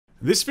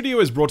This video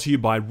is brought to you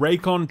by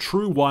Raycon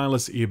True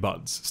Wireless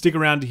Earbuds. Stick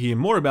around to hear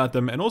more about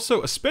them and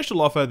also a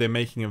special offer they're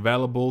making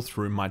available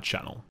through my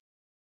channel.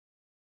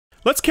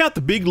 Let's count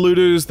the big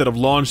looters that have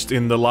launched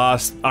in the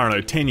last,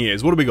 10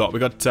 years. What do we got? We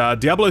got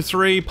Diablo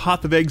 3,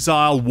 Path of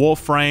Exile,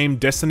 Warframe,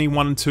 Destiny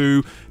 1 and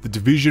 2, The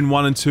Division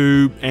 1 and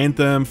 2,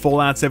 Anthem,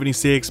 Fallout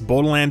 76,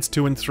 Borderlands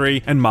 2 and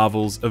 3, and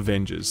Marvel's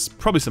Avengers.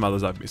 Probably some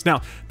others I've missed.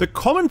 Now, the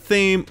common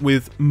theme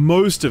with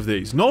most of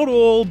these, not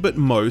all, but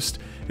most,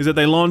 is that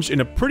they launch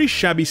in a pretty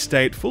shabby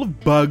state, full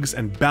of bugs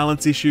and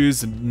balance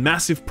issues and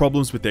massive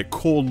problems with their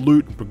core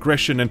loot and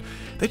progression, and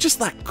they just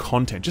lack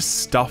content, just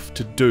stuff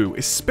to do,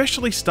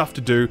 especially stuff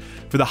to do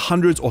for the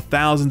hundreds or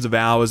thousands of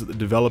hours that the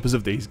developers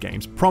of these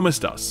games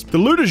promised us. The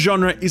looter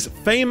genre is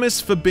famous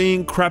for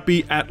being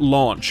crappy at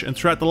launch, and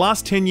throughout the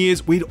last 10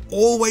 years, we'd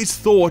always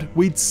thought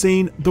we'd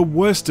seen the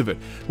worst of it.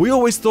 We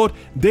always thought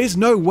there's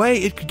no way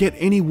it could get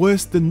any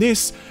worse than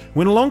this,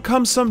 when along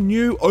comes some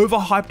new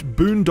overhyped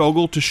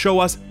boondoggle to show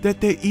us that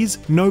there is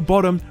no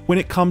bottom when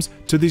it comes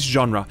to this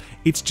genre.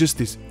 It's just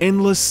this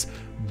endless,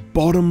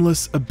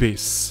 bottomless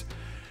abyss.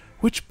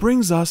 Which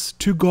brings us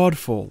to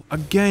Godfall, a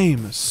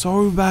game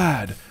so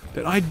bad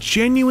that I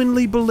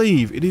genuinely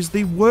believe it is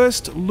the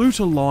worst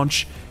looter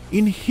launch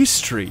in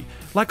history.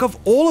 Like, of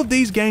all of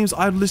these games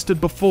I've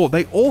listed before,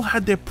 they all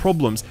had their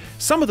problems,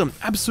 some of them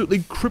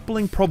absolutely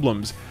crippling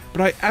problems,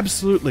 but I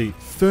absolutely,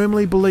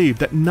 firmly believe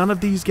that none of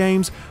these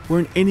games were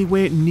in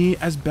anywhere near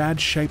as bad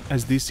shape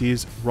as this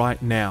is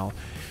right now.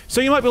 So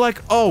you might be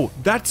like, oh,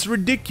 that's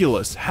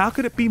ridiculous. How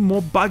could it be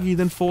more buggy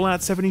than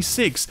Fallout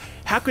 76?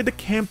 How could the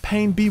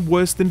campaign be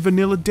worse than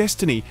vanilla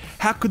Destiny?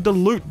 How could the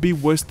loot be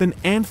worse than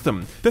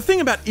Anthem? The thing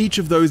about each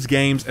of those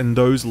games and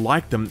those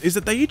like them is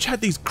that they each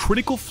had these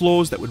critical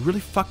flaws that would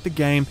really fuck the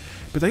game,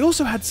 but they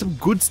also had some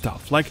good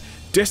stuff, like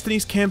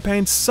Destiny's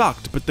campaign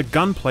sucked, but the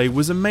gunplay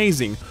was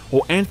amazing,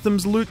 or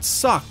Anthem's loot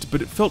sucked,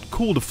 but it felt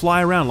cool to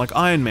fly around like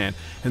Iron Man,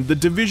 and The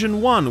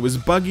Division 1 was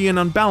buggy and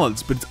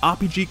unbalanced, but its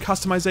RPG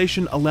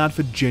customization allowed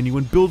for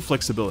genuine build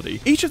flexibility.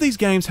 Each of these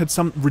games had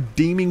some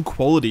redeeming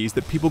qualities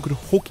that people could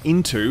hook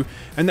into,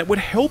 and that would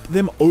help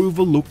them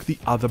overlook the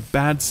other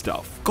bad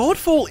stuff.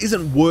 Godfall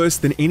isn't worse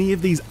than any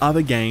of these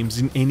other games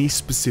in any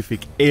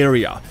specific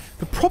area.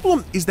 The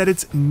problem is that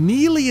it's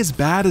nearly as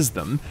bad as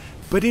them,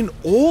 but in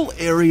all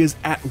areas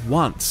at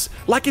once.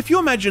 Like, if you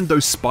imagine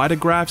those spider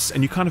graphs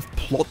and you kind of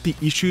plot the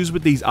issues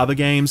with these other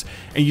games,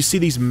 and you see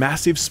these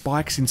massive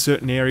spikes in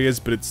certain areas,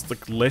 but it's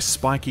like less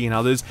spiky in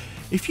others,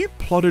 if you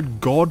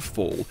plotted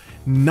Godfall,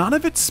 none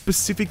of its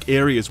specific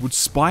areas would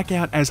spike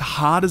out as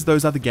hard as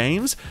those other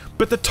games,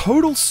 but the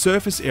total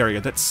surface area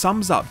that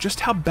sums up just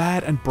how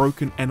bad and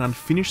broken and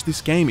unfinished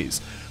this game is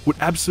would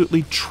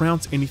absolutely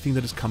trounce anything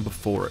that has come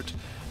before it.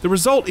 The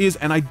result is,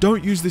 and I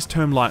don't use this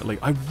term lightly,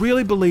 I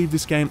really believe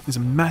this game is a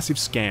massive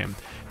scam.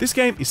 This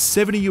game is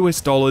 $70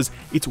 US,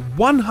 it's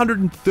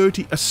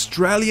 130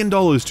 Australian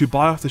dollars to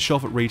buy off the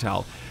shelf at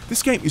retail.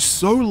 This game is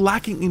so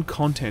lacking in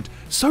content,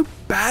 so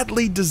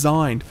badly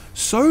designed,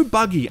 so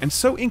buggy and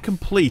so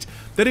incomplete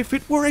that if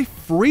it were a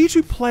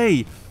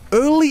free-to-play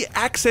early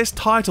access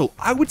title,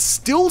 I would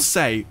still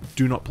say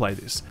do not play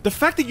this. The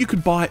fact that you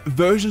could buy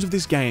versions of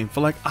this game for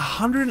like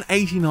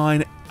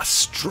 189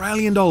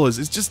 Australian dollars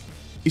is just,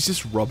 it's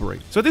just robbery.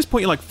 So at this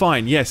point you're like,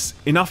 fine, yes,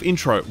 enough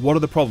intro, what are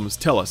the problems?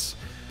 Tell us.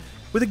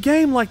 With a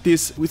game like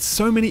this, with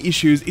so many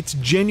issues, it's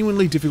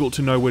genuinely difficult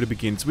to know where to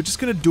begin, so we're just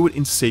going to do it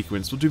in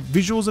sequence. We'll do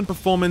visuals and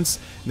performance,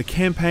 and the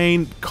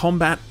campaign,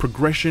 combat,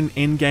 progression,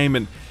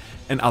 endgame,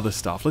 and other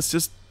stuff.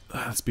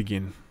 Let's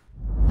begin.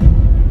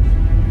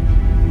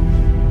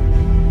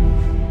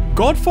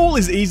 Godfall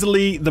is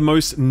easily the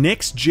most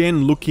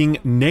next-gen looking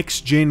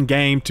next-gen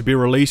game to be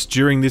released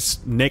during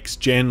this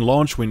next-gen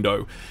launch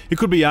window. It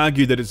could be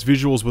argued that its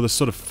visuals were the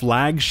sort of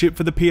flagship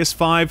for the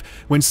PS5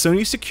 when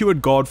Sony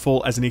secured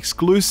Godfall as an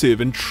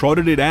exclusive and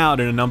trotted it out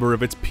in a number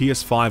of its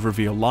PS5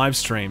 reveal live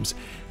streams.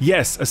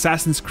 Yes,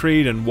 Assassin's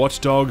Creed and Watch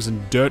Dogs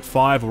and Dirt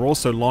 5 were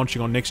also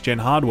launching on next-gen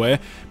hardware,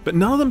 but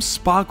none of them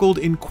sparkled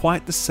in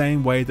quite the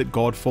same way that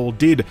Godfall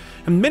did,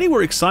 and many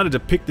were excited to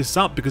pick this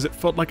up because it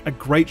felt like a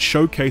great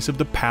showcase of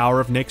the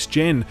power of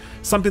next-gen,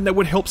 something that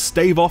would help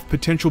stave off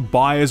potential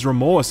buyer's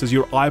remorse as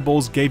your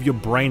eyeballs gave your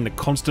brain the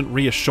constant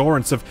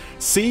reassurance of,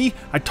 see,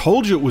 I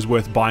told you it was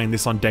worth buying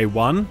this on day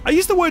one. I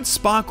use the word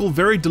sparkle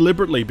very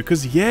deliberately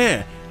because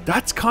yeah,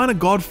 that's kind of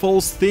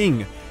Godfall's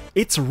thing.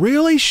 It's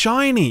really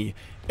shiny.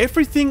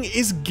 Everything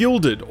is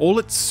gilded, all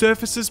its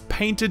surfaces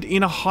painted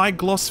in a high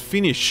gloss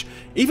finish.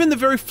 Even the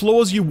very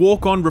floors you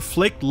walk on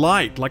reflect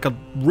light like a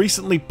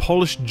recently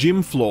polished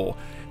gym floor.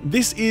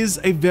 This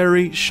is a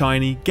very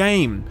shiny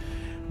game.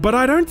 But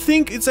I don't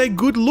think it's a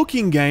good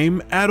looking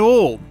game at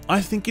all.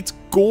 I think it's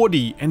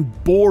gaudy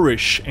and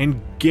boorish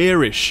and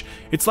garish.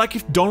 It's like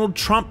if Donald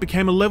Trump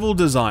became a level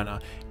designer.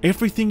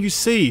 Everything you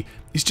see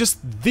is just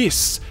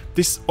this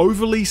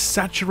overly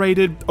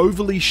saturated,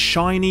 overly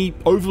shiny,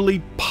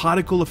 overly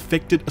particle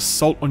affected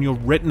assault on your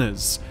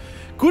retinas.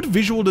 Good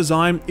visual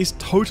design is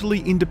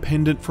totally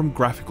independent from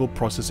graphical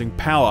processing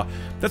power.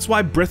 That's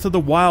why Breath of the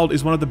Wild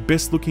is one of the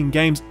best looking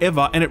games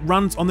ever, and it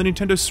runs on the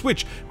Nintendo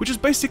Switch, which is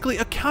basically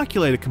a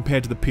calculator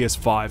compared to the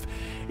PS5.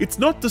 It's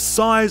not the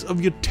size of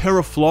your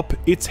teraflop,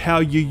 it's how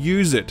you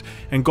use it.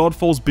 And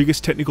Godfall's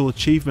biggest technical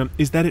achievement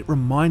is that it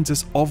reminds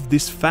us of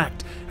this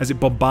fact, as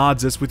it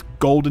bombards us with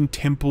golden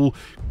temple,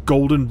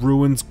 golden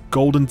ruins,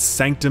 golden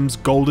sanctums,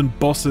 golden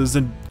bosses,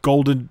 and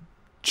golden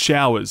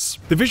showers.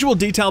 The visual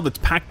detail that's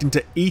packed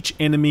into each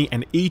enemy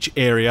and each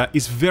area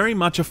is very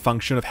much a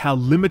function of how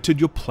limited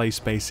your play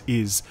space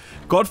is.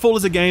 Godfall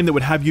is a game that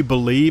would have you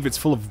believe it's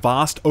full of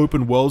vast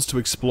open worlds to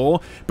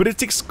explore, but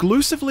it's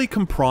exclusively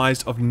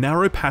comprised of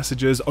narrow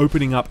passages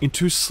opening up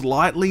into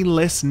slightly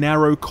less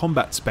narrow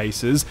combat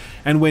spaces,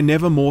 and where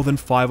never more than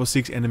 5 or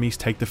 6 enemies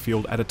take the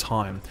field at a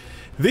time.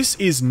 This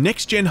is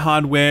next-gen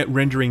hardware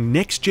rendering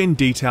next-gen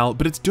detail,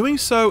 but it's doing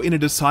so in a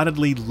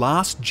decidedly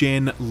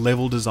last-gen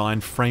level design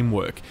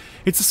framework.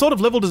 It's the sort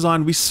of level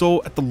design we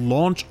saw at the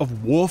launch of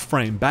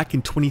Warframe back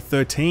in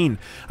 2013,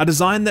 a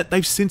design that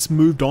they've since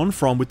moved on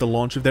from with the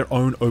launch of their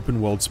own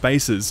open-world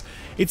spaces.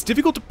 It's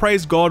difficult to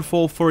praise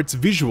Godfall for its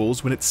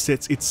visuals when it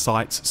sets its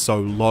sights so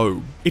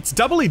low. It's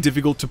doubly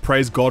difficult to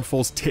praise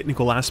Godfall's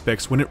technical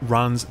aspects when it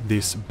runs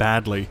this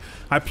badly.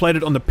 I played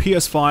it on the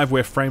PS5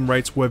 where frame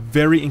rates were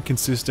very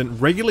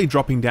inconsistent, regularly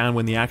dropping down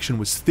when the action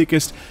was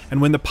thickest and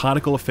when the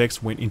particle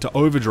effects went into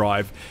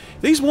overdrive.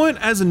 These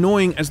weren't as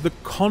annoying as the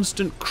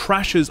constant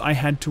crashes I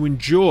had to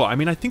endure. I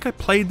mean, I think I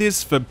played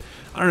this for,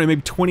 I don't know,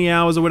 maybe 20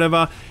 hours or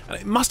whatever.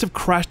 It must have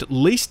crashed at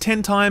least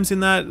 10 times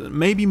in that,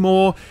 maybe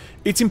more.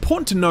 It's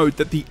important to note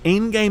that the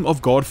endgame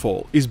of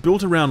Godfall is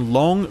built around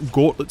long,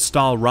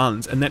 gauntlet-style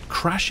runs, and that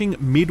crashing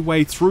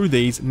midway through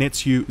these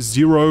nets you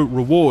 0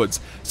 rewards,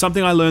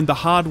 something I learned the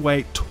hard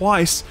way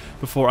twice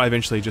before I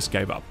eventually just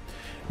gave up.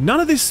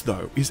 None of this,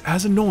 though, is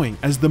as annoying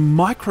as the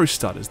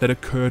micro-stutters that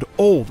occurred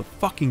all the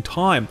fucking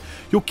time.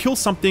 You'll kill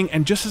something,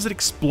 and just as it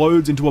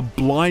explodes into a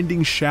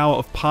blinding shower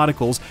of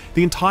particles,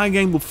 the entire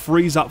game will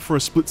freeze up for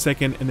a split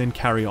second and then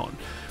carry on.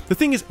 The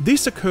thing is,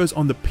 this occurs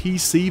on the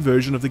PC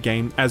version of the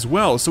game as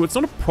well, so it's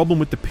not a problem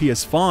with the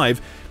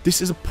PS5,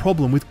 this is a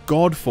problem with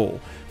Godfall.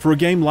 For a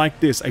game like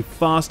this, a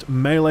fast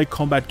melee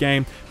combat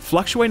game,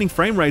 fluctuating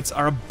frame rates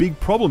are a big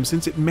problem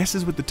since it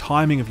messes with the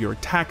timing of your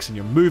attacks and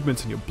your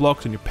movements and your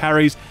blocks and your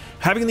parries.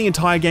 Having the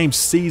entire game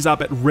seize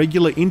up at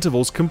regular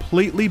intervals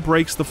completely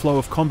breaks the flow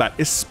of combat,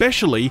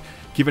 especially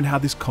given how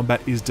this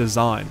combat is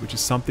designed, which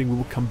is something we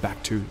will come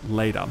back to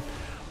later.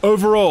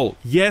 Overall,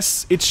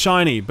 yes, it's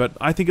shiny, but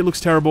I think it looks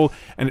terrible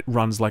and it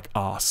runs like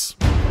arse.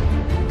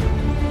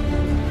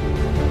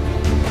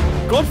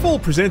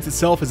 Godfall presents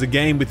itself as a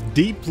game with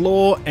deep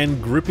lore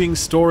and gripping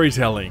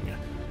storytelling.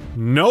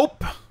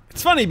 Nope.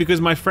 It's funny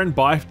because my friend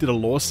Bife did a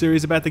lore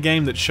series about the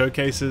game that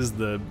showcases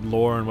the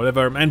lore and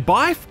whatever, and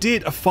Bife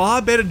did a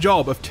far better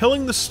job of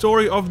telling the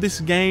story of this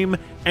game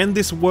and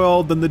this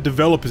world than the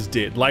developers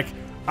did. Like,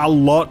 a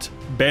lot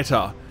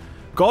better.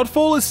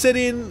 Godfall is set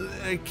in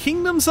a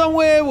kingdom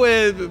somewhere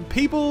where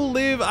people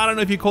live, I don't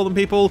know if you call them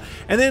people,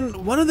 and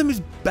then one of them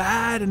is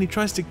bad and he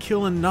tries to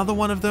kill another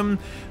one of them,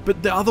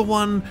 but the other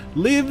one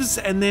lives,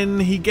 and then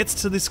he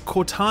gets to this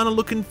Cortana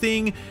looking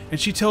thing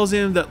and she tells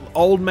him that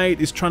old mate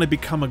is trying to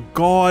become a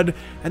god,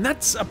 and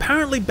that's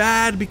apparently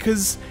bad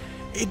because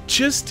it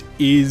just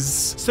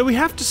is. So we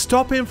have to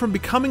stop him from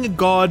becoming a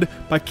god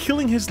by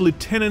killing his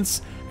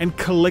lieutenants and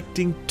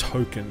collecting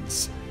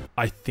tokens,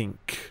 I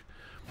think.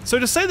 So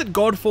to say that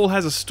Godfall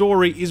has a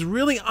story is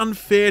really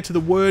unfair to the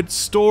word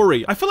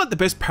story. I feel like the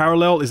best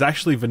parallel is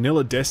actually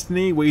vanilla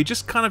Destiny, where you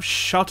just kind of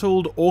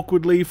shuttled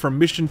awkwardly from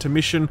mission to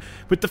mission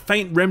with the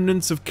faint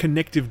remnants of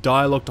connective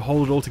dialogue to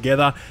hold it all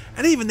together,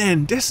 and even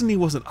then, Destiny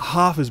wasn't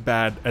half as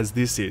bad as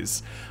this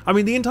is. I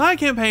mean, the entire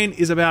campaign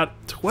is about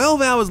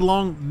 12 hours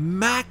long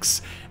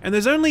max, and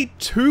there's only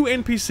 2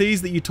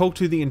 NPCs that you talk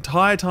to the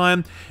entire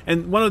time,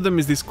 and one of them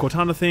is this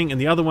Cortana thing, and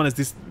the other one is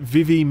this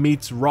Vivi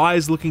meets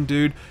Rise looking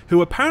dude,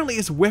 who apparently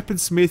is a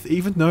weaponsmith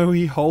even though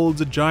he holds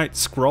a giant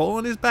scroll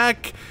on his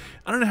back.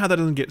 I don't know how that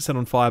doesn't get set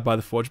on fire by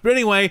the Forge, but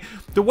anyway,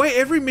 the way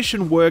every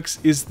mission works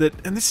is that,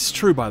 and this is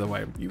true by the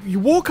way, you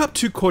walk up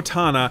to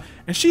Cortana,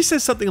 and she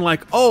says something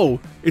like, "Oh,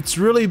 it's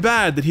really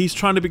bad that he's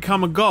trying to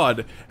become a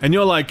god," and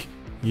you're like,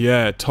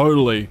 "Yeah,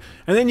 totally."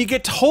 And then you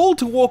get told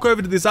to walk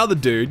over to this other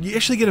dude, you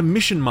actually get a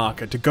mission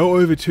marker to go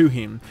over to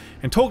him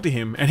and talk to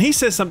him, and he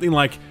says something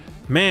like,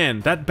 "Man,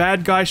 that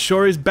bad guy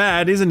sure is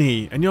bad, isn't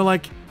he?" And you're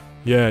like,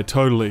 "Yeah,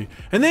 totally."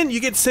 And then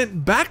you get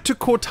sent back to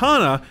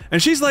Cortana,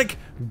 and she's like,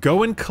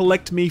 "Go and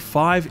collect me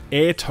 5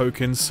 air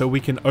tokens so we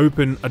can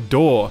open a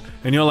door."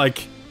 And you're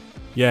like,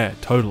 "Yeah,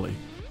 totally."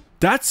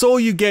 That's all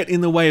you get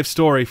in the way of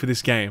story for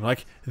this game.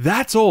 Like,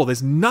 that's all.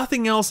 There's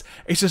nothing else.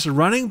 It's just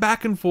running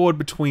back and forward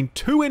between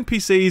 2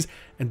 NPCs,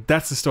 and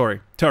that's the story.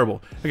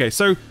 Terrible. Okay,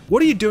 so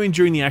what are you doing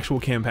during the actual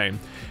campaign?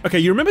 Okay,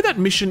 you remember that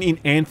mission in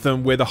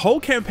Anthem where the whole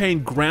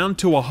campaign ground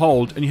to a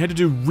halt and you had to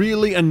do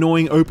really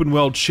annoying open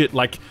world shit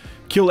like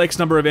kill X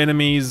number of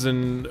enemies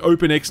and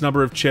open X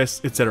number of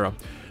chests, etc.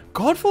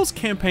 Godfall's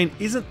campaign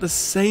isn't the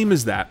same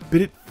as that,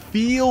 but it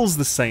feels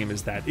the same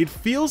as that. It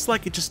feels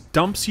like it just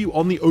dumps you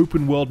on the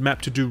open world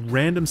map to do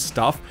random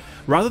stuff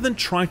rather than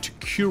trying to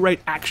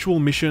curate actual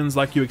missions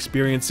like you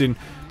experience in,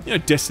 you know,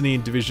 Destiny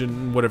and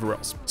Division, whatever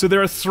else. So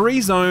there are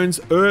 3 zones: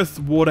 Earth,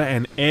 Water,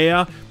 and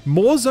Air.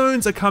 More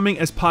zones are coming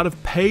as part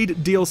of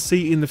paid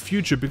DLC in the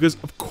future, because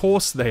of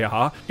course they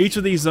are. Each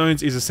of these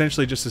zones is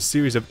essentially just a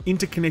series of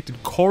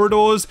interconnected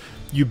corridors.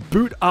 You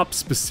boot up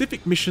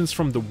specific missions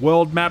from the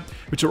world map,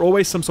 which are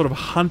always some sort of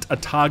hunt a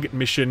target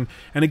mission,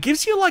 and it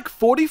gives you like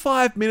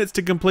 45 minutes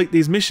to complete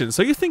these missions.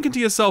 So you're thinking to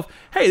yourself,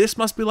 hey, this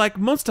must be like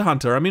Monster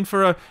Hunter. I'm in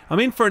for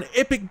an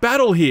epic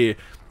battle here.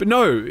 But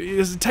no,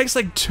 it takes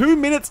like 2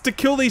 minutes to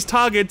kill these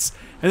targets,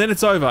 and then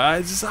it's over.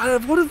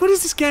 What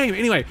is this game?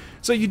 Anyway,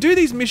 so you do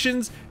these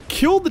missions,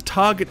 kill the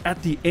target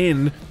at the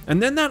end,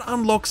 and then that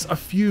unlocks a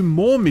few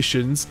more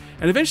missions,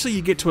 and eventually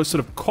you get to a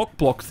sort of cock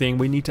block thing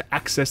where you need to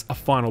access a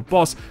final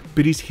boss,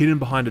 but he's hidden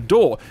behind a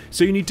door.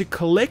 So you need to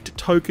collect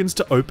tokens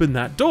to open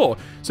that door.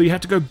 So you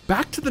have to go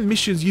back to the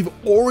missions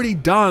you've already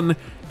done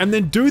and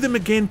then do them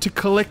again to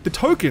collect the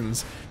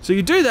tokens. So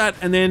you do that,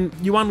 and then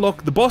you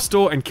unlock the boss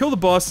door and kill the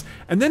boss,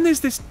 and then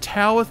there's this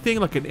tower thing,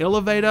 like an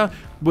elevator,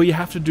 where you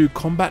have to do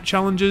combat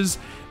challenges,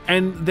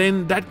 and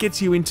then that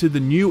gets you into the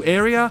new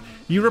area.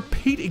 You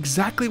repeat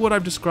exactly what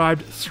I've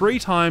described 3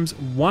 times,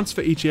 once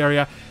for each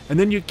area, and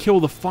then you kill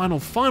the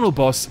final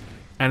boss,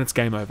 and it's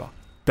game over.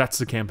 That's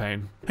the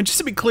campaign. And just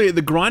to be clear,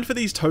 the grind for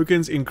these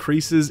tokens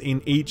increases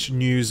in each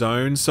new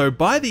zone, so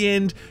by the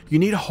end, you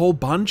need a whole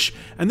bunch,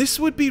 and this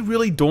would be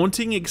really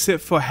daunting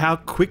except for how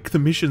quick the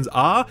missions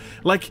are.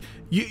 Like,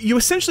 you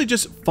essentially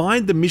just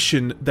find the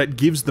mission that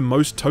gives the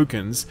most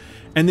tokens,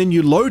 and then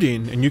you load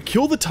in and you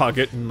kill the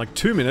target in like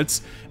 2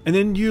 minutes, and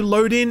then you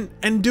load in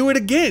and do it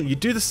again. You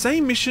do the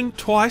same mission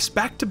twice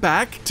back to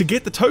back to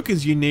get the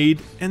tokens you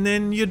need, and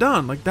then you're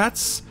done. Like,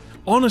 that's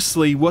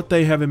honestly what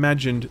they have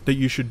imagined that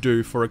you should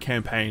do for a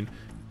campaign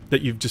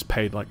that you've just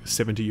paid like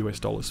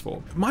 $70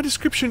 for. My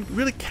description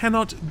really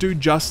cannot do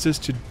justice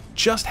to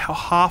just how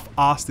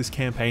half-assed this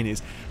campaign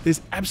is.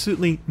 There's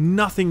absolutely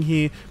nothing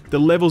here. The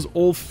levels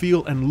all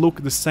feel and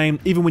look the same,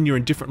 even when you're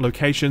in different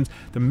locations.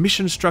 The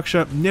mission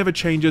structure never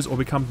changes or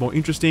becomes more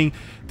interesting.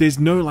 There's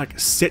no like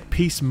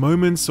set-piece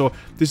moments, or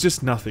there's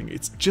just nothing.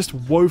 It's just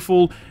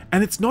woeful,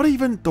 and it's not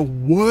even the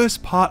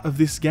worst part of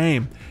this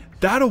game.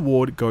 That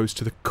award goes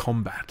to the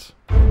combat.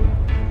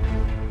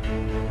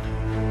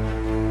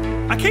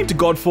 I came to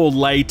Godfall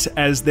late,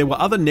 as there were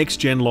other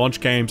next-gen launch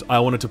games I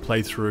wanted to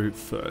play through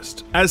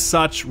first. As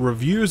such,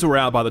 reviews were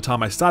out by the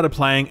time I started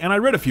playing, and I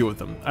read a few of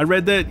them. I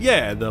read that,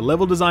 yeah, the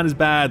level design is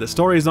bad, the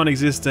story is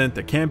non-existent,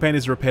 the campaign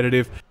is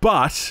repetitive,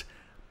 but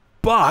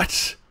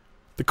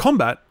the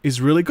combat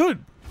is really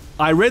good.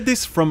 I read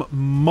this from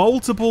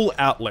multiple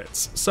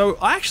outlets, so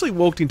I actually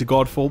walked into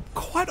Godfall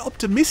quite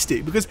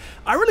optimistic, because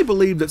I really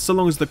believe that so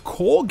long as the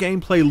core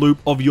gameplay loop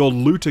of your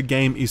looter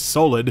game is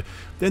solid,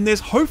 then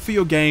there's hope for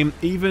your game,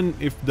 even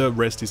if the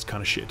rest is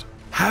kind of shit.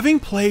 Having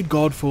played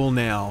Godfall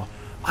now,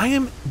 I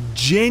am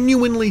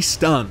genuinely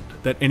stunned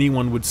that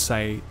anyone would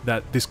say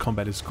that this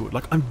combat is good.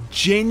 Like, I'm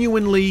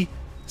genuinely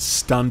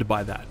stunned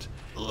by that.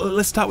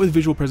 Let's start with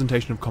visual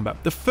presentation of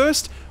combat. The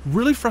first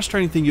really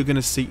frustrating thing you're going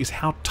to see is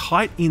how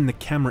tight in the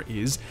camera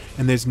is,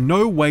 and there's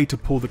no way to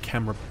pull the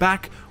camera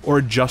back or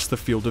adjust the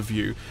field of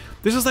view.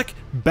 This is like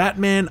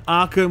Batman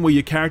Arkham, where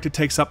your character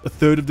takes up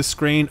 1/3 of the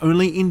screen.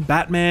 Only in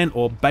Batman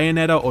or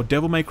Bayonetta or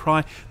Devil May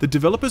Cry, the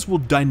developers will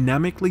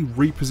dynamically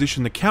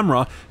reposition the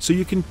camera so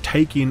you can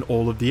take in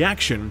all of the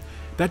action.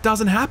 That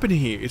doesn't happen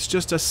here. It's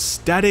just a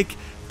static,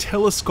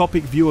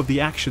 telescopic view of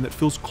the action that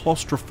feels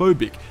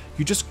claustrophobic.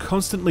 You just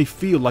constantly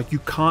feel like you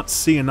can't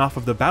see enough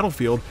of the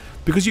battlefield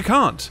because you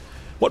can't.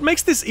 What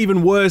makes this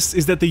even worse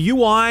is that the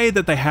UI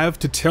that they have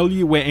to tell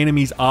you where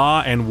enemies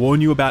are and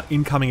warn you about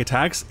incoming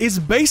attacks is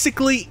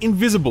basically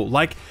invisible.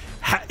 Like,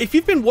 if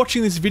you've been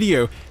watching this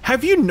video,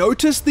 have you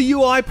noticed the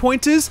UI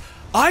pointers?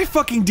 I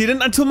fucking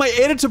didn't until my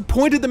editor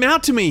pointed them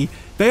out to me.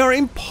 They are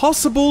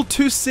impossible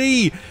to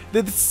see.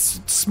 They're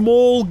this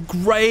small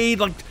grey,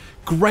 like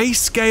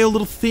grayscale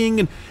little thing,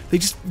 and they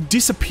just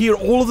disappear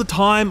all of the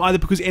time, either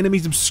because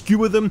enemies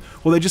obscure them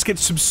or they just get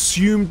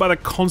subsumed by the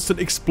constant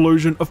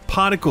explosion of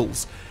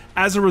particles.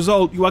 As a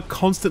result, you are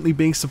constantly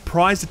being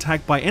surprise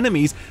attacked by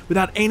enemies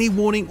without any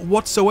warning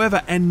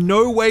whatsoever, and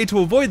no way to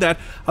avoid that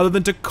other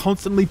than to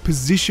constantly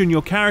position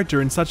your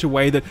character in such a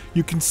way that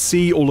you can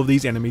see all of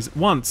these enemies at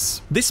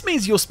once. This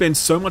means you'll spend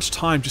so much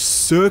time just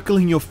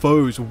circling your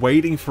foes,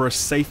 waiting for a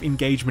safe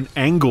engagement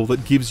angle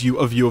that gives you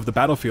a view of the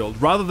battlefield,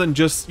 rather than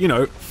just, you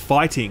know,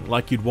 fighting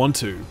like you'd want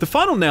to. The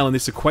final nail in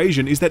this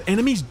equation is that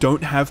enemies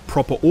don't have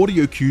proper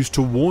audio cues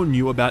to warn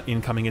you about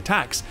incoming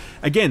attacks.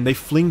 Again, they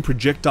fling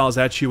projectiles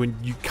at you and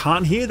you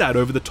can't hear that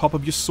over the top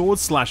of your sword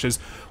slashes,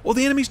 or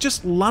the enemies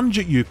just lunge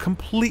at you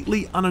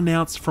completely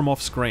unannounced from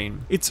off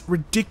screen. It's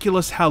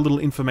ridiculous how little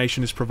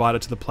information is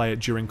provided to the player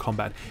during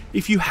combat.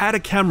 If you had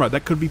a camera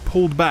that could be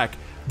pulled back,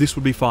 this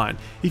would be fine.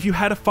 If you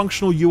had a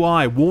functional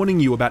UI warning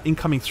you about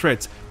incoming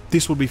threats,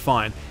 this would be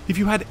fine. If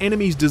you had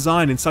enemies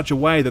designed in such a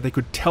way that they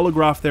could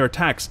telegraph their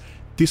attacks,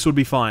 this would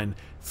be fine.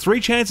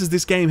 3 chances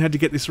this game had to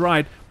get this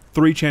right,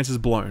 3 chances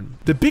blown.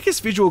 The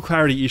biggest visual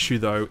clarity issue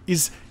though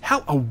is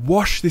how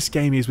awash this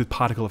game is with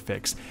particle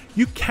effects.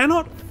 You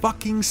cannot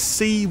fucking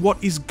see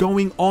what is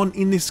going on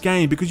in this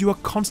game because you are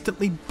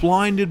constantly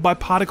blinded by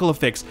particle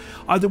effects,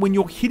 either when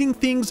you're hitting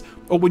things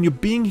or when you're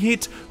being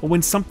hit or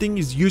when something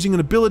is using an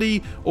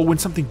ability or when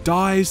something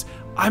dies.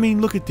 I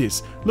mean, look at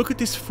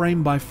this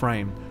frame by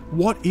frame.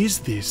 What is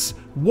this?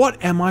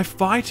 What am I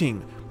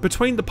fighting?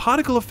 Between the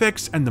particle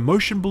effects and the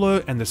motion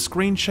blur and the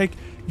screen shake,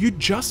 you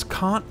just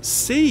can't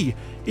see.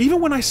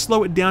 Even when I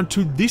slow it down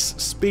to this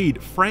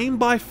speed, frame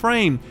by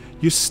frame,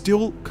 you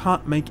still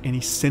can't make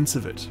any sense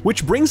of it.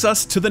 Which brings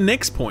us to the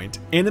next point,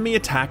 enemy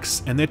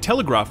attacks and their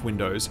telegraph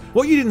windows.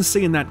 What you didn't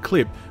see in that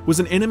clip was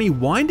an enemy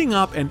winding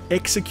up and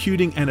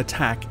executing an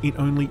attack in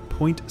only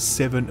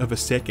 0.7 of a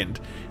second.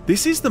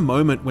 This is the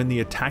moment when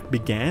the attack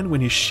began,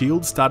 when his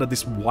shield started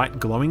this white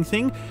glowing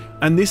thing,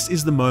 and this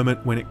is the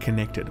moment when it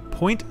connected,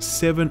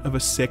 0.7 of a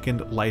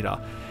second later.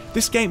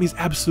 This game is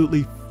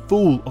absolutely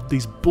full of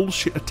these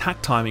bullshit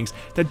attack timings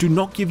that do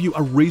not give you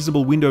a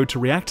reasonable window to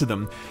react to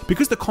them.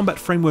 Because the combat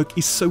framework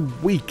is so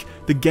weak,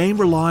 the game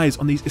relies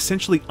on these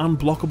essentially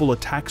unblockable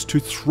attacks to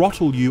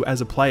throttle you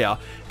as a player.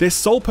 Their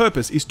sole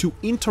purpose is to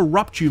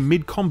interrupt you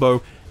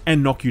mid-combo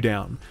and knock you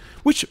down.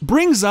 Which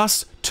brings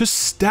us to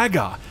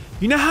stagger.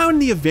 You know how in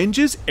the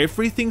Avengers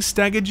everything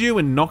staggered you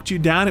and knocked you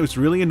down? It was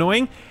really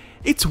annoying?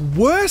 It's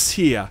worse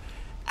here.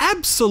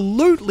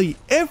 Absolutely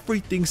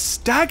everything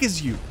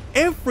staggers you.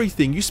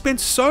 Everything. You spend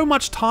so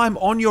much time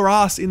on your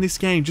ass in this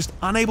game, just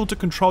unable to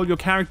control your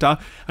character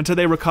until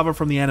they recover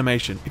from the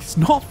animation. It's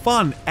not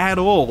fun at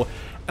all.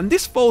 And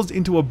this falls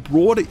into a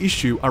broader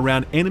issue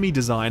around enemy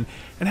design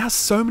and how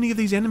so many of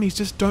these enemies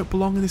just don't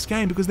belong in this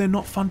game because they're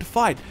not fun to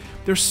fight.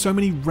 There are so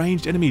many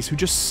ranged enemies who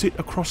just sit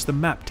across the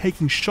map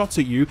taking shots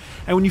at you,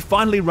 and when you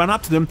finally run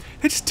up to them,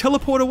 they just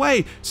teleport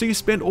away. So you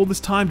spend all this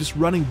time just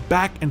running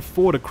back and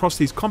forward across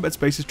these combat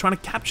spaces trying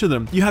to capture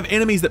them. You have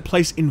enemies that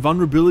place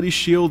invulnerability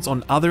shields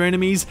on other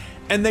enemies,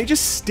 and they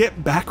just step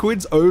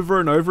backwards over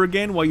and over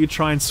again while you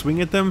try and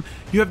swing at them.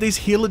 You have these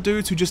healer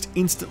dudes who just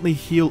instantly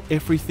heal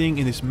everything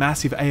in this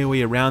massive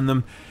AoE around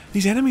them.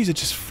 These enemies are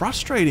just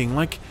frustrating.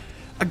 Like,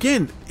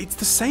 again, it's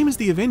the same as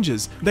the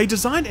Avengers. They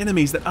designed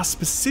enemies that are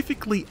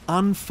specifically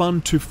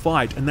unfun to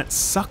fight and that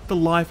suck the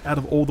life out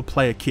of all the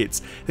player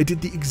kits. They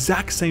did the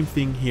exact same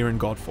thing here in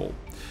Godfall.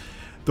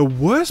 The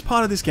worst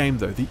part of this game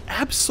though, the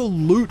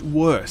absolute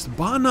worst,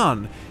 bar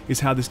none,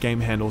 is how this game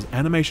handles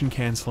animation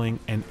cancelling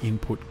and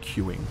input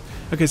queuing.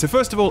 Okay, so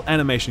first of all,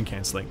 animation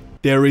cancelling.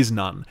 There is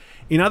none.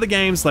 In other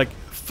games like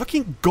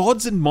fucking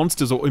Gods and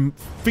Monsters or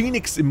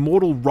Fenyx,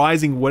 Immortal,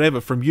 Rising, whatever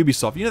from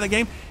Ubisoft, you know that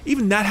game?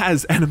 Even that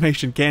has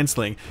animation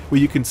cancelling,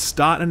 where you can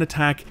start an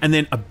attack and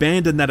then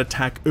abandon that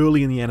attack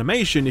early in the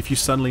animation if you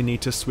suddenly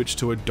need to switch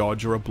to a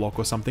dodge or a block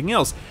or something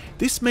else.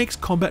 This makes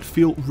combat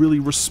feel really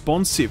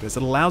responsive as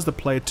it allows the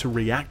player to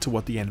react to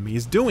what the enemy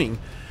is doing.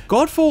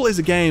 Godfall is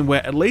a game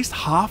where at least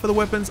half of the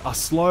weapons are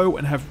slow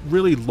and have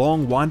really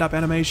long wind-up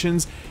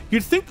animations.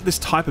 You'd think that this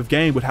type of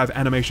game would have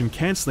animation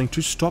cancelling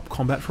to stop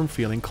combat from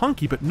feeling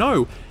clunky, but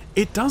no,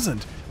 it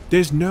doesn't.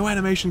 There's no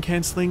animation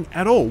cancelling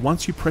at all.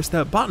 Once you press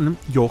that button,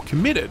 you're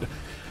committed.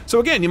 So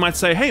again, you might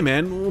say, hey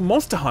man,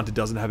 Monster Hunter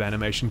doesn't have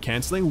animation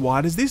cancelling,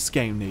 why does this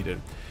game need it?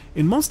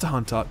 In Monster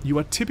Hunter, you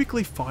are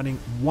typically fighting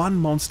one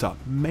monster,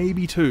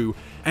 maybe two,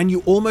 and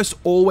you almost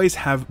always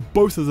have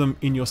both of them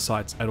in your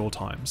sights at all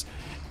times.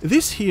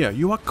 This here,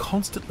 you are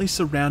constantly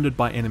surrounded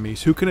by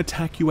enemies who can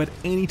attack you at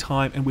any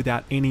time and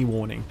without any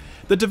warning.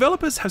 The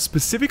developers have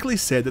specifically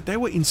said that they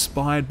were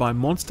inspired by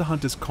Monster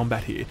Hunter's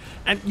combat here,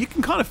 and you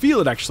can kind of feel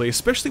it actually,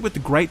 especially with the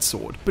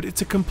Greatsword, but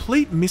it's a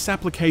complete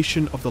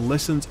misapplication of the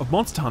lessons of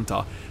Monster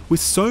Hunter,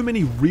 with so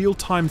many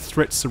real-time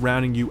threats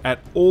surrounding you at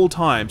all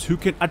times who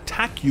can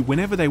attack you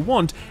whenever they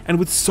want, and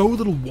with so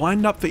little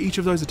wind-up for each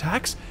of those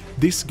attacks,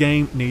 this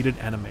game needed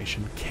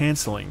animation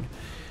cancelling.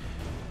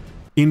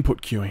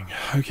 Input queuing.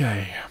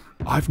 Okay,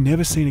 I've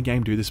never seen a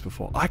game do this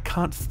before. I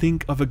can't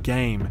think of a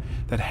game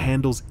that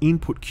handles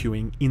input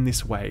queuing in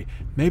this way.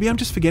 Maybe I'm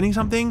just forgetting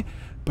something,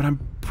 but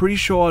I'm pretty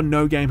sure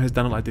no game has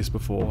done it like this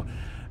before.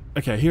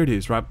 Okay, here it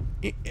is, right?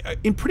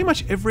 In pretty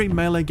much every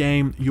melee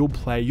game you'll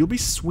play, you'll be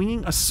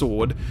swinging a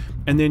sword,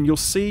 and then you'll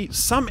see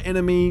some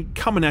enemy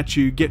coming at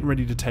you, getting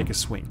ready to take a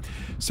swing.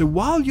 So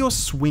while you're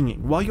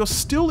swinging, while you're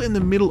still in the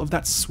middle of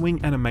that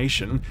swing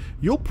animation,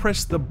 you'll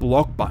press the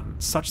block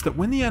button, such that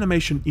when the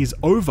animation is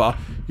over,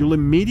 you'll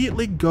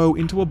immediately go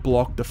into a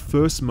block the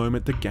first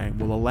moment the game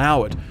will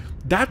allow it.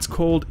 That's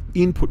called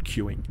input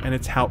queuing, and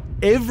it's how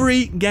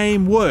every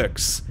game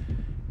works.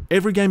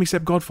 Every game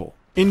except Godfall.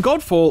 In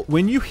Godfall,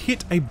 when you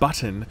hit a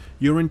button,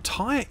 your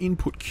entire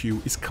input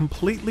queue is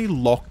completely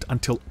locked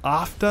until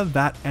after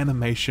that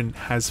animation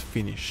has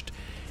finished.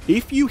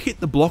 If you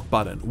hit the block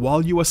button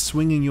while you are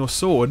swinging your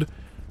sword,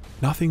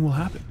 nothing will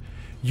happen.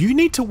 You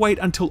need to wait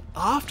until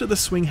after the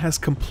swing has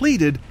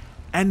completed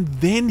and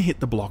then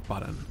hit the block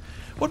button.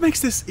 What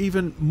makes this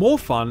even more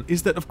fun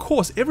is that, of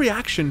course, every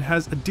action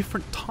has a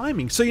different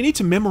timing, so you need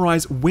to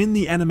memorize when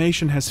the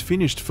animation has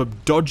finished for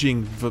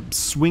dodging, for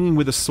swinging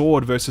with a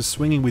sword versus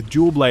swinging with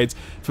dual blades,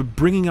 for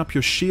bringing up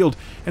your shield,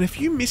 and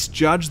if you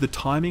misjudge the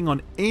timing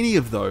on any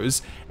of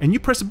those, and you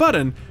press a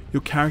button,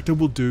 your character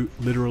will do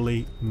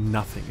literally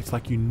nothing. It's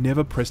like you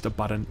never pressed a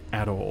button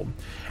at all.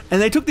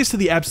 And they took this to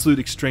the absolute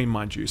extreme,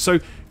 mind you. So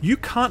you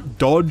can't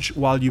dodge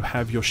while you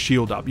have your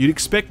shield up. You'd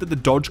expect that the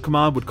dodge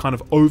command would kind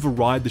of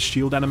override the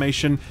shield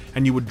animation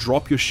and you would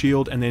drop your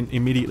shield and then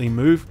immediately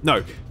move.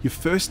 No, you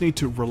first need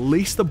to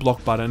release the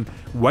block button,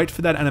 wait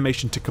for that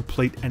animation to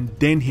complete, and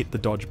then hit the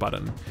dodge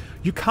button.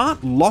 You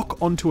can't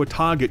lock onto a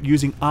target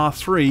using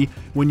R3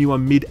 when you are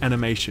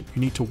mid-animation.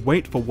 You need to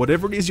wait for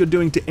whatever it is you're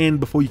doing to end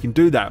before you can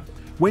do that.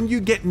 When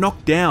you get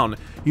knocked down,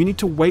 you need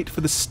to wait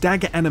for the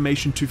stagger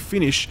animation to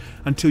finish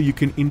until you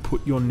can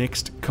input your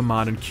next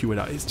command and queue it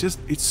out.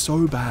 It's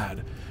so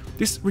bad.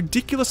 This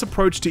ridiculous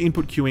approach to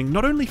input queuing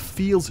not only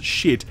feels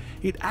shit,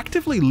 it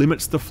actively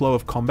limits the flow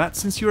of combat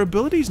since your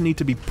abilities need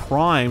to be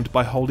primed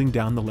by holding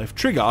down the left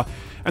trigger,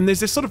 and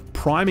there's this sort of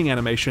priming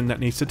animation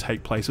that needs to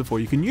take place before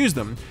you can use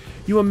them.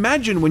 You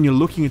imagine when you're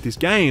looking at this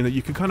game that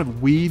you can kind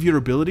of weave your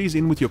abilities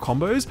in with your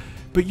combos,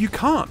 but you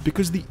can't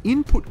because the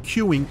input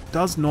queuing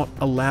does not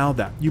allow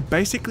that. You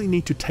basically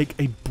need to take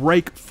a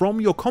break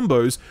from your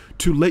combos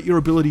to let your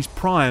abilities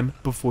prime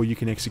before you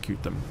can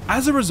execute them.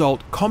 As a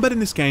result, combat in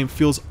this game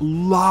feels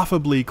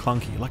laughably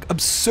clunky, like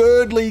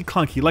absurdly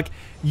clunky, like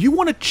you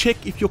want to check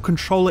if your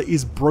controller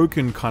is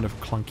broken kind of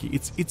clunky.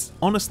 It's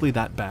honestly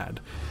that bad.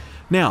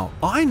 Now,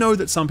 I know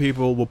that some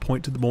people will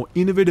point to the more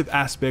innovative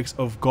aspects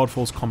of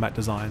Godfall's combat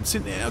design. So,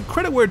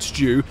 credit where it's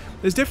due,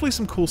 there's definitely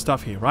some cool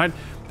stuff here, right?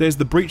 There's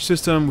the breach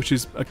system, which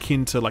is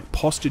akin to like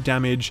posture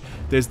damage.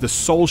 There's the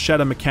soul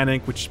shatter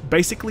mechanic, which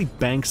basically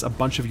banks a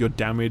bunch of your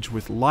damage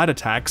with light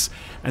attacks,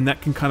 and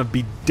that can kind of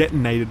be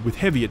detonated with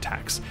heavy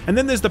attacks. And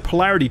then there's the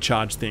polarity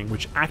charge thing,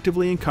 which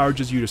actively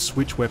encourages you to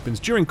switch weapons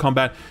during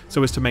combat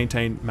so as to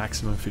maintain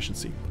maximum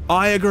efficiency.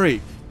 I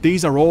agree.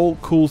 These are all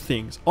cool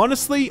things.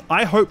 Honestly,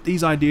 I hope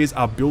these ideas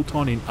are built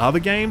on in other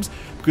games,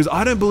 because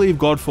I don't believe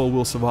Godfall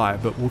will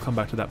survive, but we'll come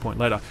back to that point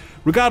later.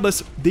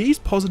 Regardless, these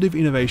positive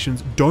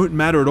innovations don't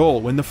matter at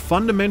all when the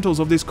fundamentals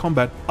of this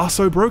combat are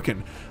so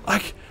broken.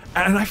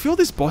 And I feel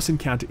this boss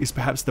encounter is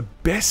perhaps the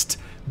best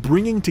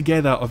bringing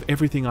together of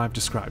everything I've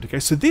described, okay?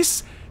 So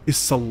this is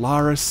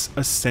Solaris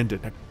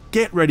Ascendant. Now,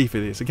 get ready for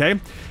this, okay?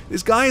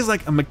 This guy is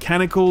like a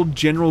mechanical,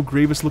 General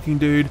Grievous looking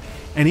dude,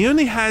 and he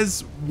only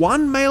has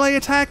one melee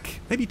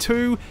attack, maybe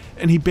two,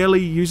 and he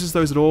barely uses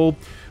those at all.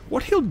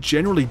 What he'll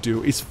generally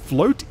do is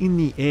float in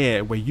the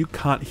air where you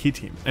can't hit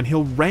him, and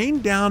he'll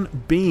rain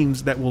down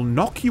beams that will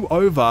knock you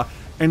over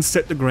and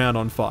set the ground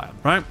on fire,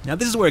 right? Now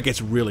this is where it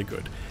gets really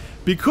good.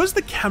 Because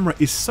the camera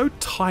is so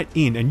tight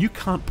in and you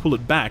can't pull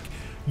it back,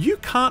 you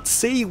can't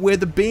see where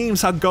the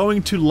beams are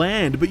going to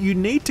land, but you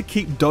need to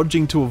keep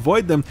dodging to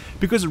avoid them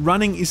because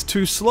running is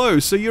too slow.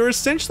 So you're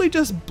essentially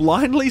just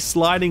blindly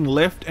sliding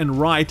left and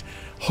right,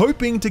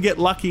 hoping to get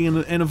lucky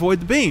and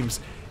avoid the beams.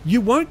 You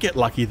won't get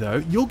lucky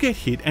though, you'll get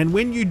hit, and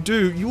when you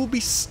do, you will be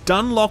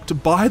stun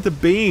locked by the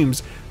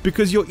beams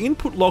because you're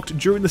input locked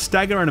during the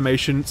stagger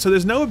animation, so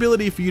there's no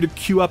ability for you to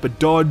queue up a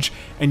dodge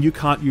and you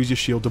can't use your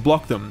shield to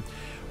block them.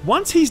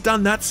 Once he's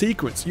done that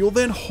sequence, you'll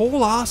then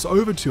haul ass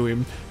over to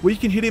him, where you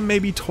can hit him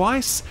maybe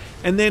twice,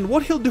 and then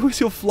what he'll do is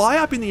he'll fly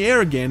up in the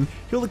air again,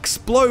 he'll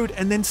explode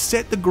and then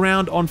set the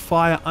ground on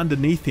fire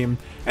underneath him,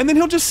 and then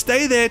he'll just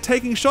stay there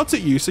taking shots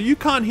at you, so you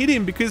can't hit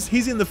him because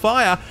he's in the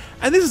fire.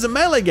 And this is a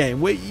melee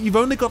game where you've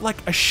only got like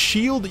a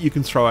shield that you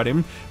can throw at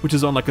him, which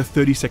is on like a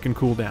 30-second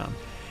cooldown.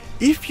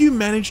 If you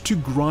manage to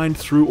grind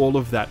through all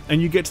of that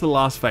and you get to the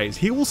last phase,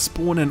 he will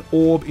spawn an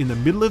orb in the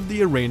middle of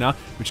the arena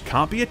which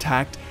can't be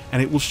attacked,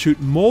 and it will shoot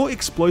more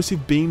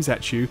explosive beams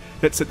at you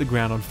that set the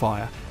ground on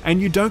fire.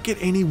 And you don't get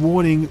any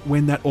warning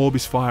when that orb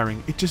is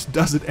firing, it just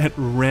does it at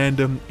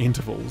random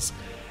intervals.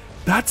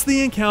 That's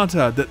the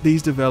encounter that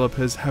these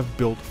developers have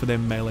built for their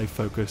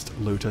melee-focused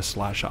looter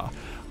slasher.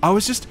 I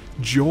was just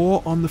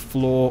jaw on the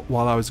floor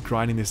while I was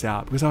grinding this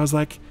out because I was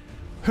like,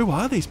 who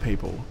are these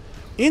people?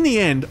 In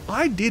the end,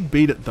 I did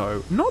beat it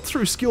though, not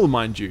through skill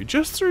mind you,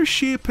 just through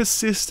sheer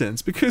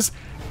persistence, because,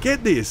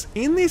 get this,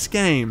 in this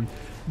game,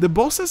 the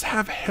bosses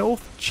have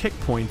health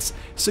checkpoints,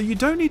 so you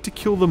don't need to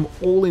kill them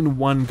all in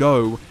one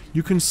go,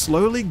 you can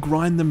slowly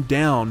grind them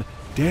down,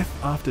 death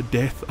after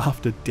death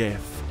after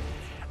death.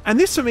 And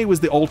this for me was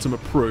the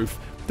ultimate proof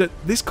that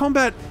this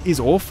combat is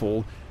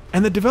awful,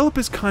 and the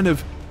developers kind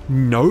of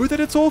know that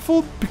it's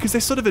awful because they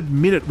sort of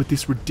admit it with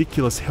this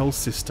ridiculous health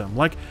system.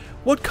 Like,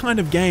 what kind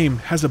of game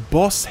has a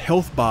boss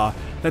health bar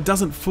that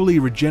doesn't fully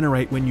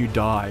regenerate when you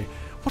die?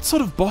 What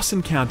sort of boss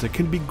encounter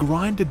can be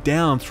grinded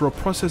down through a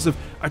process of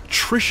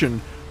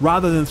attrition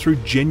rather than through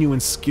genuine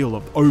skill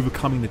of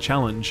overcoming the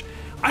challenge?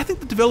 I think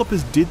the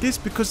developers did this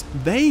because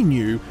they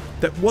knew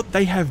that what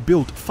they have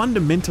built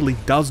fundamentally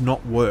does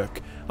not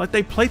work. Like,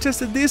 they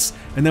playtested this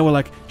and they were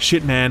like,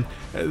 shit man,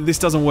 this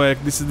doesn't work,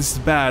 this is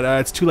bad,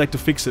 it's too late to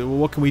fix it, well,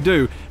 what can we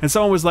do? And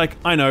someone was like,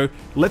 I know,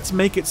 let's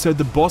make it so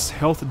the boss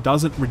health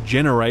doesn't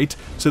regenerate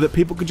so that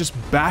people could just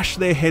bash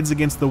their heads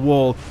against the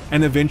wall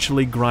and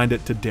eventually grind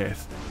it to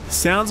death.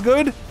 Sounds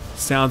good?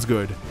 Sounds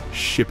good.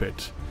 Ship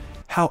it.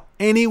 How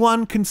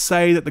anyone can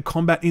say that the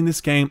combat in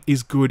this game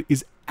is good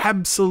is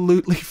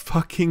absolutely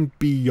fucking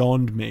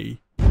beyond me.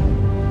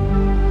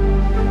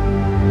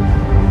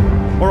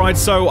 Alright,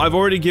 so I've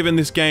already given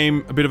this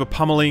game a bit of a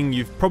pummeling.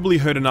 You've probably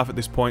heard enough at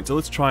this point, so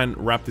let's try and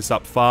wrap this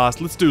up fast.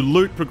 Let's do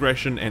loot,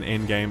 progression, and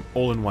endgame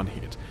all in one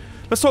hit.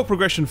 Let's talk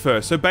progression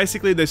first. So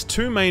basically there's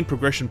two main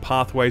progression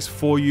pathways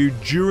for you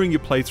during your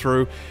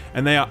playthrough,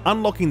 and they are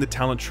unlocking the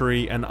talent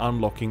tree and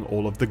unlocking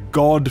all of the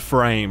God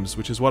frames,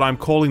 which is what I'm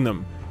calling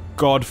them.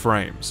 God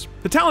frames.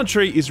 The talent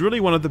tree is really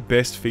one of the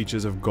best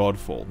features of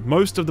Godfall.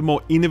 Most of the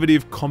more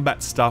innovative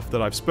combat stuff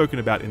that I've spoken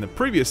about in the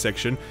previous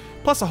section,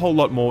 plus a whole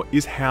lot more,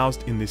 is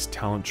housed in this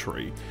talent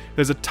tree.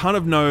 There's a ton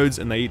of nodes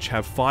and they each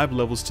have 5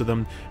 levels to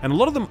them, and a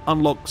lot of them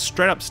unlock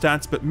straight up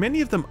stats, but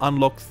many of them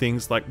unlock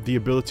things like the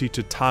ability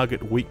to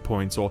target weak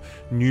points or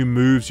new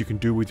moves you can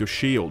do with your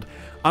shield.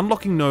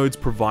 Unlocking nodes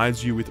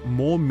provides you with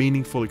more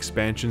meaningful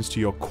expansions to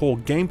your core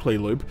gameplay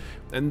loop,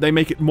 and they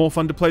make it more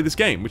fun to play this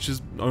game, which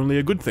is only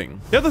a good thing.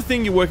 The other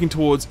thing you're working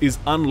towards is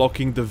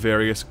unlocking the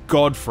various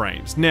God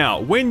frames. Now,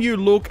 when you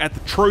look at the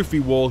trophy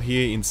wall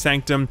here in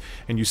Sanctum,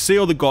 and you see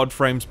all the God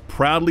frames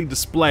proudly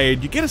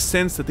displayed, you get a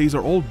sense that these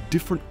are all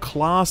different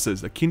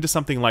classes, akin to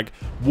something like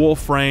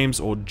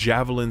Warframes or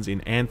Javelins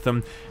in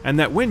Anthem, and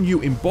that when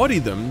you embody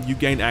them, you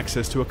gain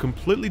access to a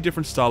completely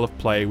different style of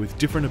play with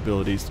different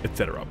abilities,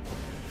 etc.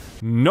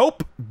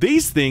 Nope,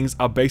 these things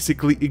are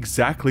basically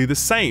exactly the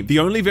same. The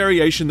only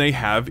variation they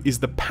have is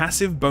the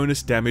passive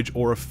bonus damage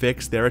or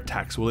effects their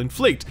attacks will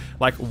inflict.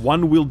 Like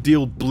one will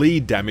deal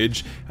bleed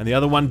damage and the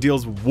other one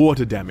deals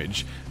water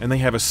damage. And they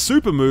have a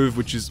super move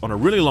which is on a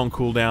really long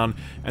cooldown,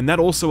 and that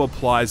also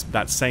applies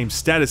that same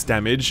status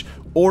damage,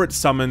 or it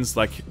summons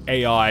like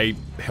AI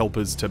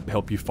helpers to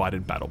help you fight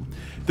in battle.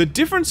 The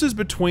differences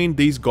between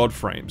these God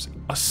frames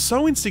are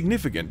so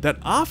insignificant that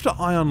after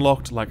I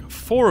unlocked like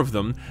 4 of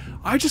them,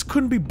 I just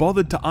couldn't be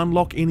bothered to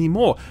unlock any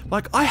more.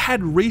 Like, I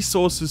had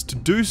resources to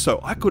do so.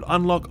 I could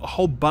unlock a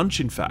whole bunch,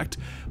 in fact,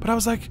 but I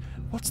was like,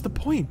 what's the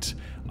point?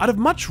 I'd have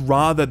much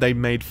rather they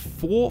made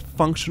 4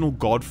 functional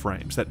God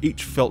frames that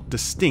each felt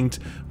distinct,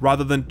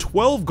 rather than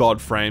 12 God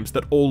frames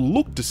that all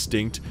look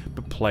distinct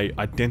but play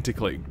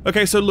identically.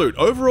 Okay, so loot.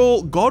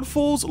 Overall,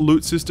 Godfall's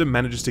loot system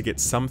manages to get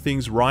some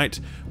things right.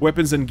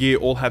 Weapons and gear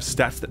all have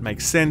stats that make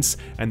sense,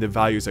 and the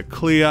values are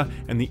clear,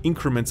 and the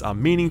increments are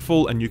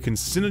meaningful, and you can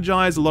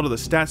synergize a lot of the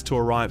stats to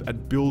arrive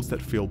at builds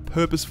that feel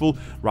purposeful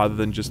rather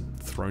than just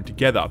thrown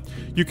together.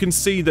 You can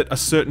see that a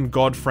certain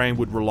God frame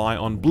would rely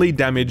on bleed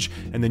damage,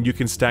 and then you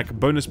can stack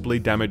bonus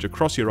bleed damage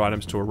across your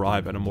items to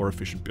arrive at a more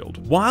efficient build.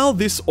 While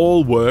this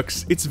all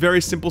works, it's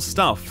very simple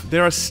stuff.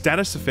 There are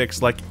status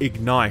effects like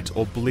Ignite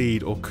or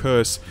Bleed or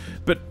Curse,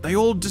 but they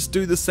all just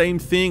do the same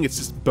thing. It's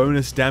just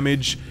bonus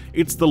damage.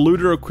 It's the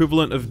looter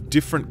equivalent of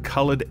different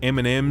colored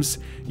M&Ms.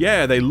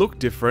 Yeah, they look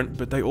different,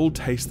 but they all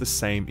taste the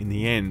same in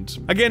the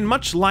end. Again,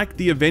 much like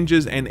the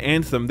Avengers and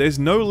Anthem, there's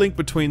no link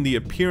between the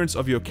appearance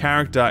of your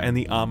character and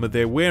the armor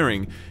they're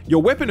wearing.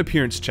 Your weapon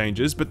appearance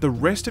changes, but the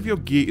rest of your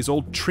gear is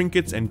all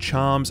trinkets and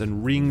charms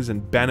and rings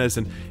and banners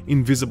and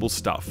invisible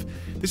stuff.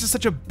 This is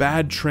such a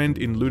bad trend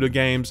in looter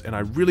games, and I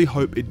really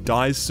hope it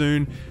dies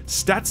soon.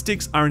 Stat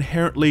sticks are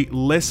inherently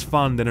less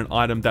fun than an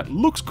item that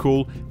looks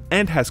cool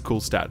and has cool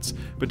stats,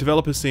 but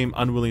developers seem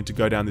unwilling to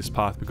go down this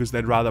path because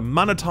they'd rather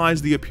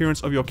monetize the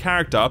appearance of your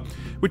character,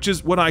 which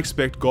is what I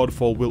expect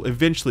Godfall will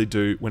eventually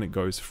do when it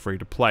goes free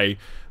to play.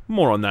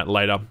 More on that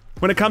later.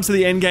 When it comes to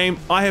the endgame,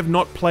 I have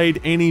not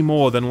played any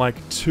more than like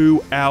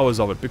 2 hours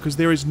of it because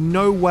there is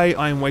no way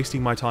I am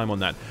wasting my time on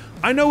that.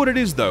 I know what it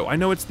is though. I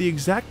know it's the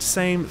exact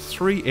same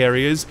 3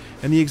 areas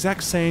and the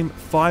exact same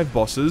 5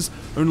 bosses,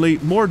 only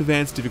more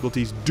advanced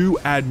difficulties do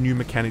add new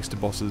mechanics to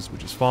bosses,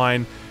 which is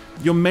fine.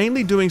 You're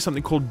mainly doing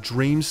something called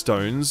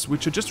Dreamstones,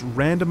 which are just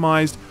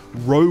randomized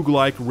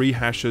roguelike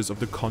rehashes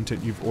of the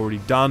content you've already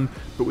done,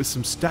 but with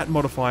some stat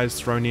modifiers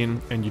thrown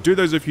in, and you do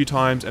those a few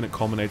times and it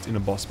culminates in a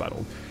boss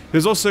battle.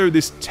 There's also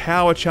this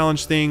tower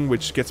challenge thing,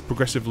 which gets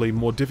progressively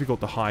more difficult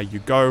the higher you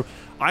go.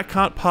 I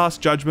can't pass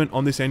judgment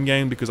on this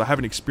endgame because I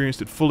haven't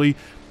experienced it fully,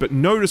 but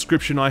no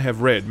description I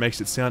have read makes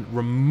it sound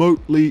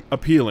remotely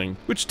appealing,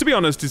 which to be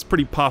honest is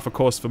pretty par for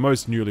course for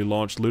most newly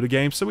launched looter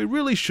games, so we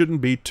really shouldn't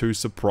be too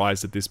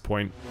surprised at this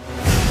point.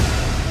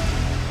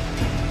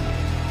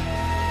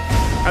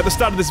 At the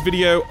start of this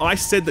video, I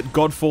said that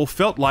Godfall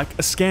felt like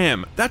a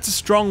scam. That's a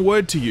strong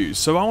word to use,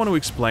 so I want to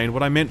explain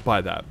what I meant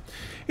by that.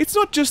 It's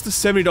not just the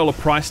 $70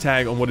 price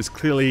tag on what is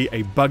clearly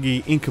a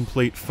buggy,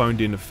 incomplete,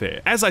 phoned-in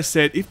affair. As I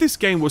said, if this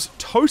game was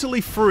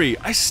totally free,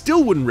 I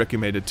still wouldn't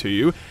recommend it to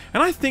you,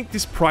 and I think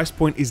this price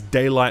point is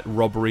daylight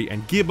robbery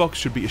and Gearbox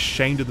should be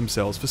ashamed of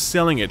themselves for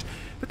selling it,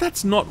 but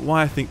that's not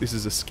why I think this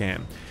is a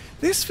scam.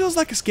 This feels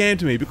like a scam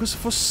to me because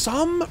for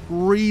some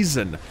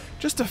reason,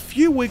 just a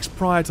few weeks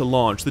prior to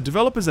launch, the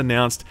developers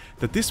announced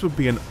that this would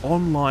be an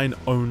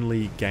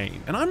online-only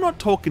game. And I'm not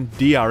talking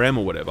DRM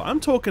or whatever, I'm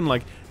talking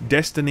like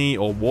Destiny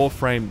or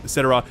Warframe,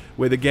 etc.,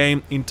 where the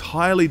game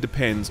entirely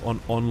depends on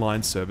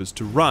online servers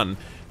to run.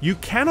 You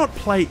cannot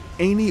play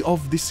any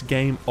of this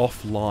game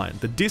offline.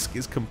 The disc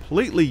is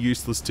completely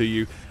useless to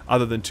you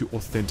other than to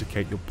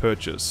authenticate your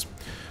purchase.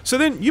 So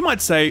then you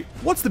might say,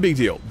 what's the big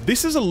deal?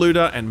 This is a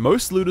looter and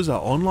most looters are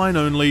online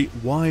only.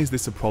 Why is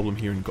this a problem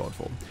here in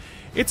Godfall?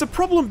 It's a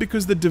problem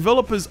because the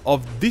developers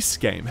of this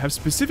game have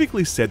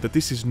specifically said that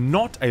this is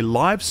not a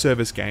live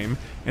service game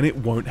and it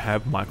won't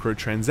have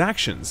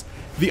microtransactions.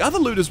 The other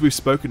looters we've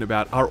spoken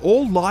about are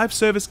all live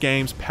service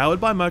games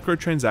powered by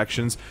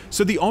microtransactions,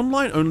 so the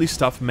online only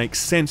stuff makes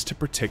sense to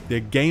protect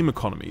their game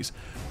economies.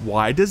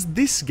 Why does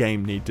this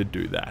game need to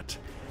do that?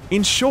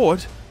 In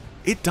short,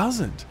 it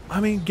doesn't.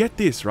 I mean, get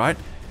this, right?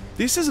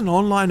 This is an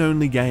online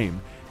only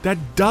game that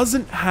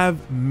doesn't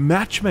have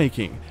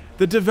matchmaking.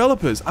 The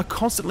developers are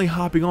constantly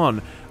harping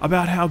on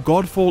about how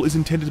Godfall is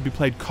intended to be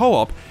played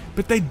co-op,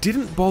 but they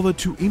didn't bother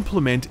to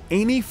implement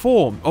any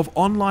form of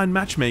online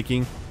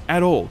matchmaking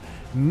at all.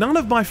 None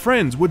of my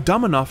friends were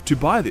dumb enough to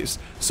buy this,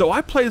 so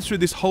I played through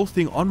this whole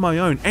thing on my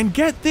own, and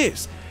get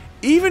this,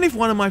 even if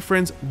one of my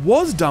friends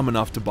was dumb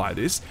enough to buy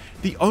this,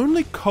 the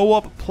only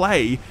co-op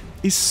play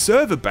is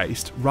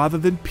server-based rather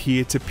than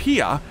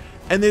peer-to-peer,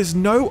 and there's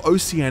no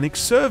oceanic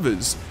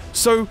servers.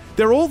 So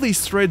there are all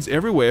these threads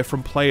everywhere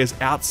from players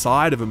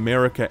outside of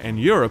America and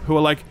Europe who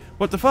are like,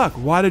 what the fuck,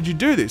 why did you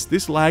do this?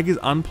 This lag is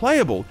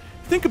unplayable.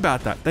 Think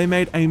about that, they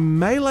made a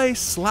melee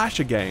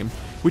slasher game,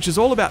 which is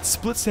all about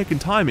split-second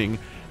timing,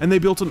 and they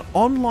built an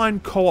online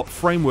co-op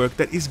framework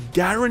that is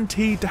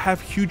guaranteed to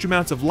have huge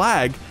amounts of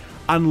lag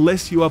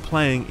unless you are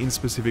playing in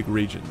specific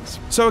regions.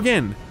 So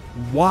again,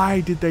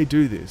 why did they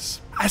do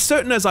this? As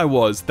certain as I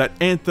was that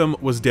Anthem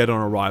was dead on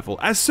arrival,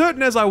 as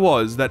certain as I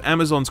was that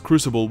Amazon's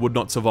Crucible would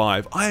not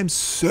survive, I am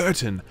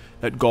certain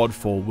that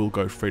Godfall will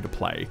go free to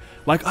play.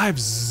 Like, I have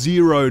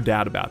zero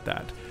doubt about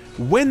that.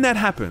 When that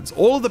happens,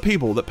 all of the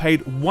people that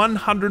paid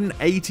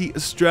 180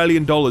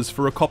 Australian dollars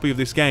for a copy of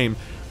this game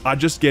are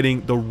just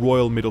getting the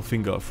royal middle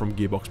finger from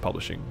Gearbox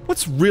Publishing.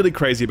 What's really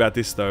crazy about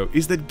this though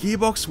is that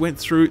Gearbox went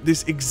through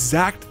this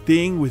exact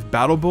thing with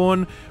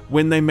Battleborn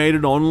when they made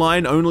an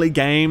online only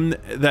game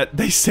that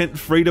they sent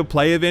free to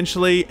play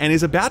eventually and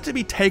is about to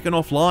be taken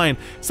offline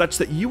such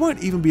that you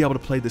won't even be able to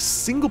play the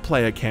single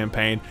player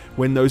campaign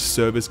when those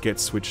servers get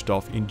switched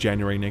off in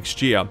January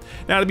next year.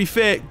 Now to be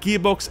fair,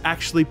 Gearbox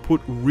actually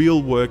put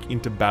real work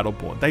into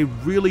Battleborn. They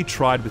really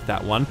tried with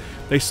that one.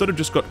 They sort of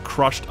just got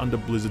crushed under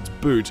Blizzard's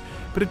boot,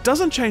 but it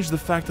doesn't change the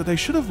fact that they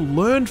should have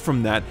learned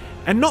from that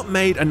and not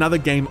made another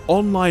game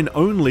online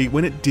only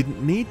when it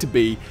didn't need to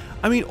be.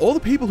 I mean, all the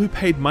people who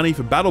paid money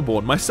for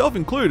Battleborn, myself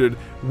included,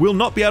 will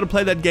not be able to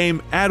play that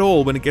game at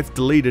all when it gets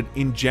deleted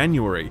in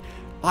January.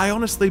 I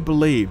honestly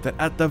believe that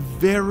at the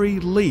very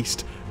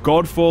least,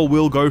 Godfall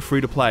will go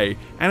free to play,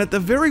 and at the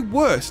very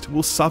worst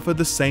will suffer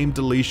the same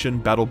deletion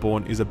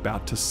Battleborn is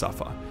about to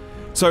suffer.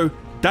 So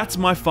that's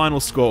my final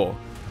score.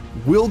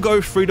 Will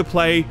go free to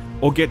play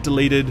or get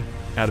deleted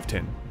out of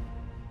 10.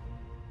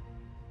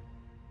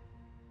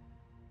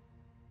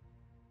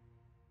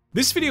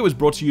 This video was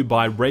brought to you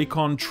by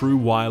Raycon True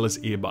Wireless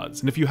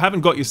Earbuds, and if you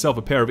haven't got yourself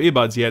a pair of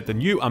earbuds yet,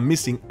 then you are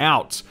missing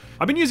out.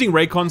 I've been using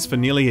Raycons for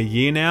nearly a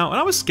year now, and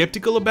I was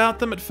skeptical about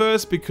them at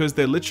first because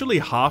they're literally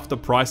half the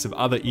price of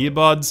other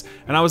earbuds,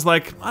 and I was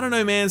like, I don't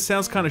know man,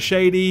 sounds kind of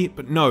shady,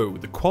 but no,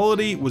 the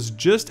quality was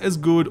just as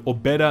good or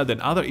better than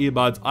other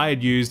earbuds I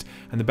had used,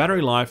 and the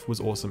battery life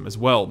was awesome as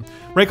well.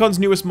 Raycon's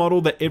newest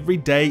model, the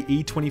Everyday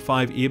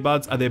E25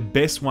 earbuds, are their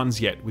best ones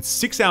yet, with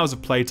 6 hours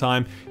of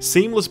playtime,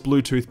 seamless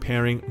Bluetooth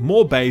pairing,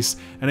 more bass,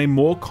 and a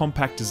more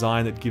compact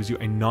design that gives you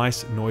a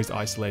nice noise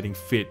isolating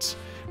fit.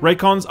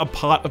 Raycons are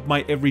part of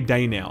my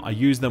everyday now. I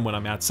use them when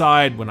I'm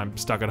outside, when I'm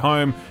stuck at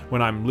home,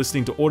 when I'm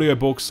listening to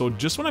audiobooks, or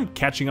just when I'm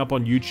catching up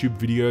on YouTube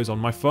videos on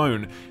my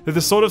phone. They're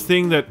the sort of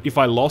thing that if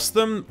I lost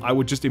them, I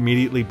would just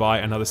immediately buy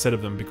another set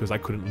of them because I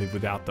couldn't live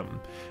without them.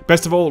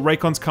 Best of all,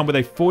 Raycons come with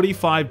a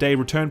 45-day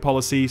return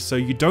policy, so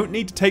you don't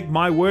need to take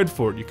my word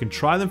for it. You can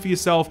try them for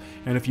yourself,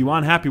 and if you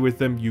aren't happy with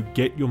them, you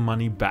get your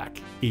money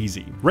back.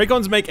 Easy.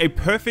 Raycons make a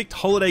perfect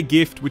holiday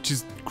gift, which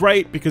is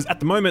great because at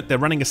the moment they're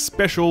running a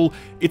special.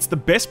 It's the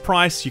best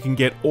price you can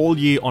get all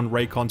year on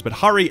Raycons, but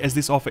hurry as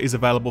this offer is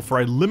available for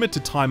a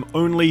limited time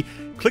only.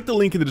 Click the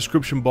link in the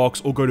description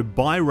box or go to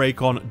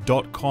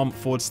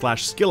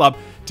buyraycon.com/skillup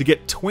to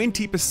get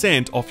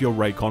 20% off your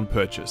Raycon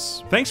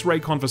purchase. Thanks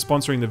Raycon for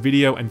sponsoring the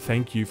video, and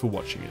thank you for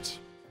watching it.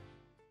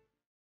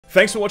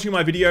 Thanks for watching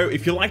my video.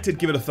 If you liked it,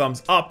 give it a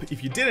thumbs up.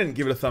 If you didn't,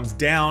 give it a thumbs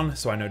down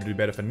so I know to do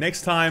better for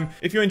next time.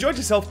 If you enjoyed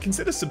yourself,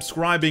 consider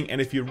subscribing,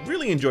 and if you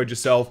really enjoyed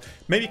yourself,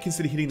 maybe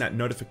consider hitting that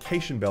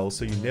notification bell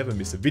so you never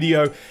miss a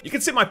video. You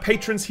can see my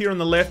patrons here on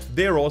the left.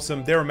 They're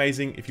awesome. They're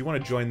amazing. If you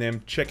want to join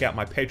them, check out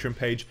my Patreon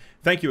page.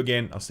 Thank you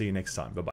again. I'll see you next time. Bye-bye.